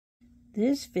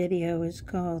This video is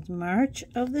called March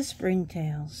of the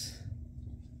Springtails.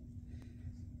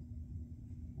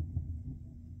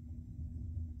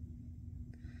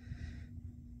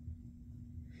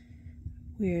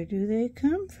 Where do they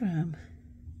come from?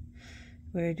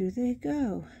 Where do they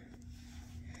go?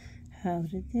 How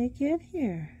did they get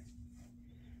here?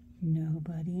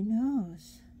 Nobody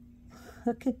knows.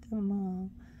 Look at them all.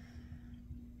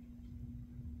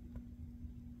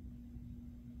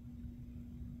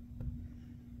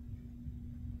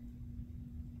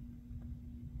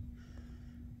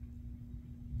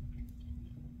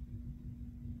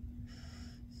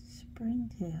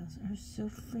 Springtails are so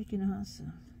freaking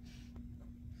awesome.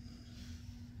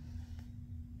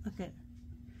 Look at,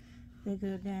 they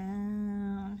go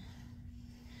down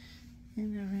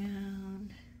and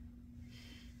around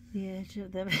the edge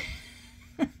of the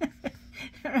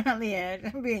around the edge.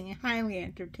 I'm being highly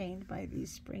entertained by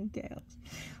these springtails.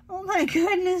 Oh my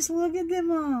goodness, look at them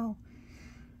all.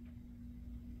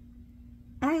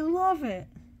 I love it.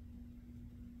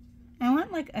 I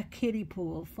want like a kiddie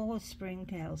pool full of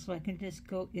springtails so I can just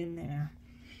go in there.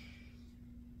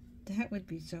 That would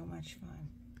be so much fun.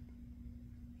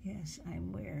 Yes,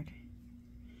 I'm weird.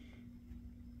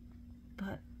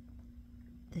 But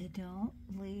they don't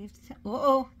leave.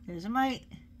 Uh-oh, there's a mite.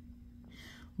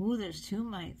 Ooh, there's two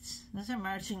mites. Those are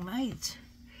marching mites.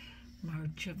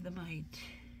 March of the mite.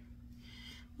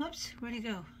 Whoops, where'd he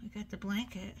go? I got the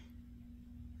blanket.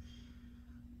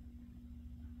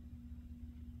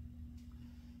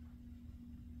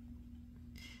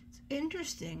 It's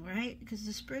interesting, right? Because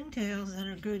the springtails that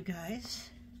are good guys,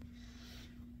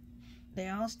 they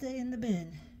all stay in the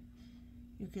bin.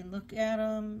 You can look at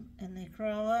them and they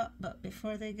crawl up, but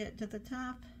before they get to the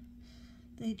top,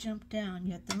 they jump down.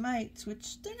 Yet the mites,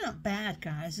 which they're not bad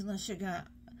guys unless you got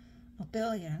a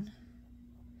billion,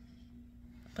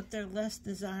 but they're less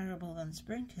desirable than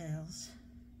springtails.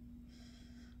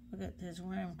 Look at, there's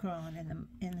worm crawling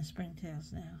in the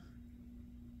springtails now.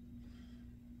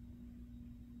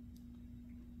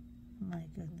 My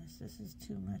goodness, this is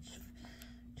too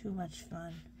much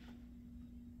fun.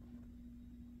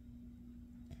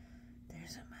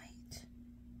 There's a mite.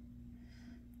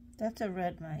 That's a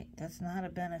red mite. That's not a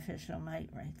beneficial mite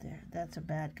right there. That's a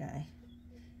bad guy.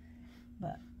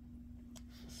 But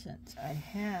since I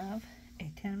have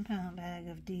a 10-pound bag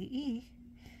of DE,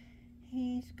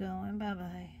 he's going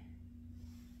bye-bye.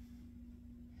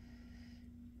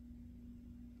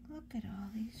 Look at all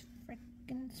these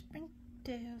frickin'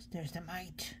 springtails. There's the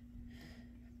mite.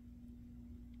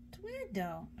 It's weird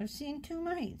though. I've seen two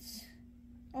mites.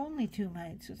 Only two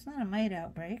mites. So it's not a mite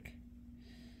outbreak.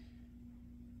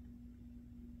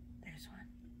 There's one.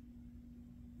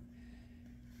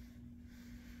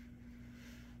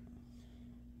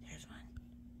 There's one.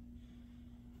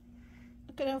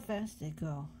 Look at how fast they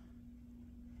go.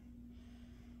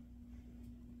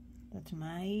 That's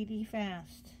mighty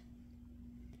fast.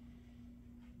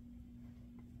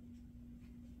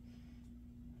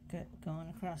 Going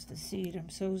across the seed. I'm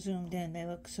so zoomed in. They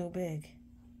look so big.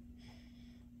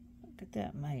 Look at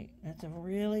that mite. That's a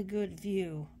really good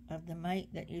view of the mite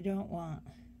that you don't want.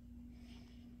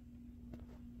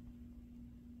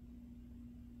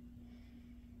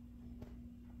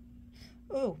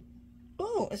 Oh,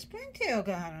 oh, a springtail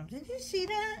got him. Did you see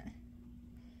that?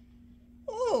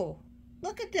 Oh,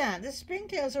 look at that. The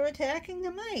springtails are attacking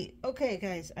the mite. Okay,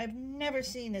 guys, I've never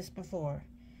seen this before.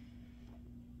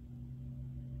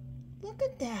 Look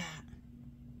at that.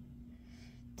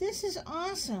 This is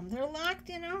awesome. They're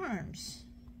locked in arms.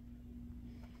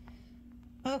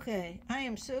 Okay, I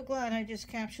am so glad I just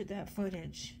captured that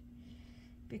footage,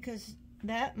 because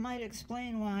that might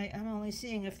explain why I'm only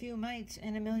seeing a few mites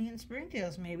and a million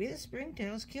springtails. Maybe the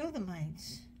springtails kill the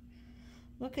mites.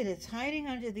 Look at it. It's hiding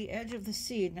under the edge of the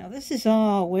seed. Now this is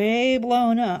all way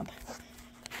blown up.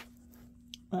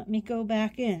 Let me go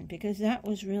back in, because that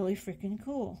was really freaking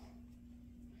cool.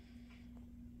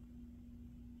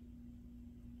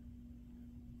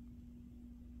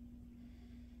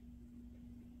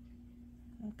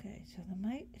 Okay, so the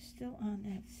mite is still on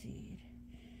that seed.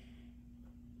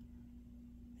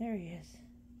 There he is.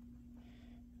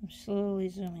 I'm slowly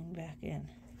zooming back in.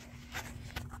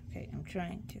 Okay, I'm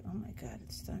trying to. Oh my God,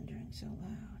 it's thundering so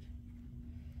loud.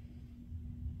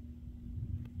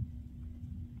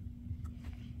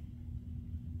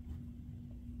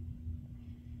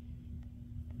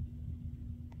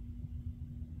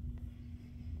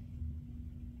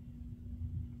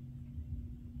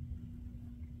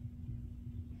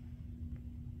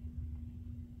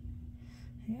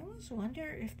 I almost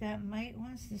wonder if that mite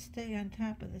wants to stay on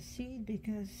top of the seed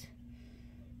because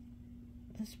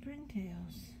the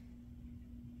springtails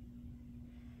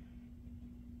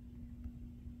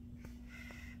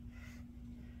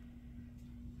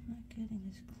getting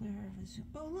as clear of a zoom.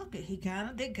 Oh, look, he got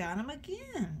him. They got him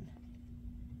again.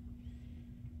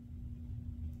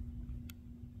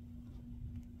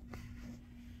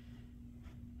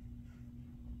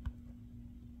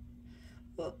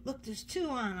 Oh, look, there's two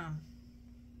on him.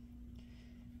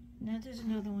 Now there's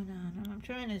another one on him. I'm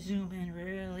trying to zoom in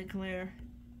really clear,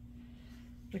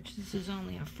 which this is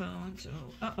only a phone, so,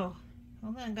 uh-oh.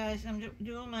 Hold on, guys. I'm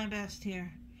doing my best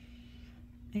here.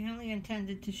 I only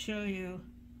intended to show you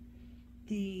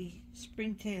the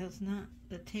springtails, not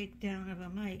the takedown of a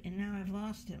mite, and now I've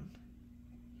lost him.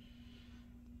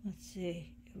 Let's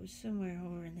see. It was somewhere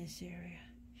over in this area.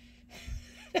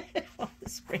 All the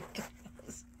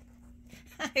springtails.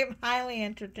 I am highly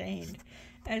entertained,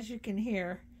 as you can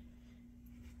hear.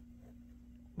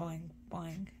 Boing,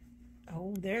 boing.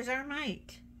 Oh, there's our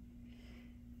mite.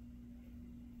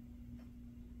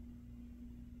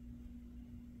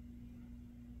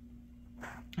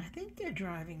 I think they're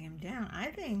driving him down. I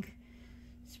think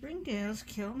springtails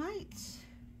kill mites.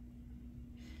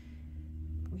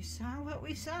 We saw what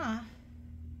we saw.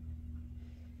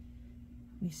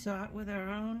 We saw it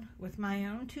with my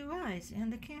own two eyes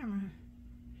and the camera.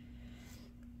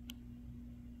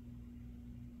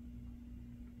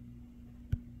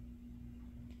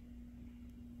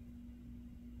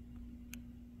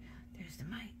 There's the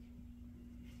mite.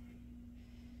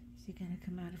 Is he gonna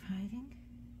come out of hiding?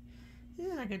 This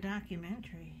is like a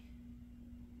documentary.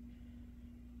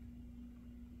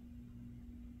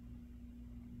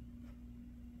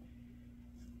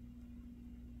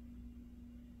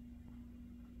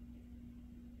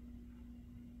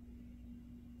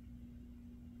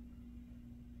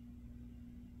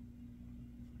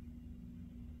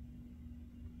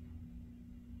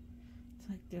 It's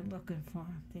like they're looking for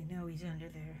him. They know he's under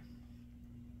there.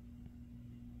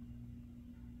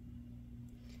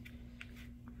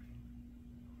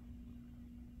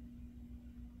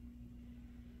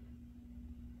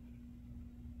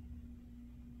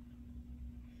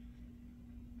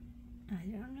 I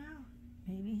don't know.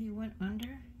 Maybe he went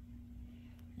under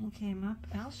and came up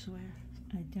elsewhere.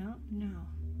 I don't know.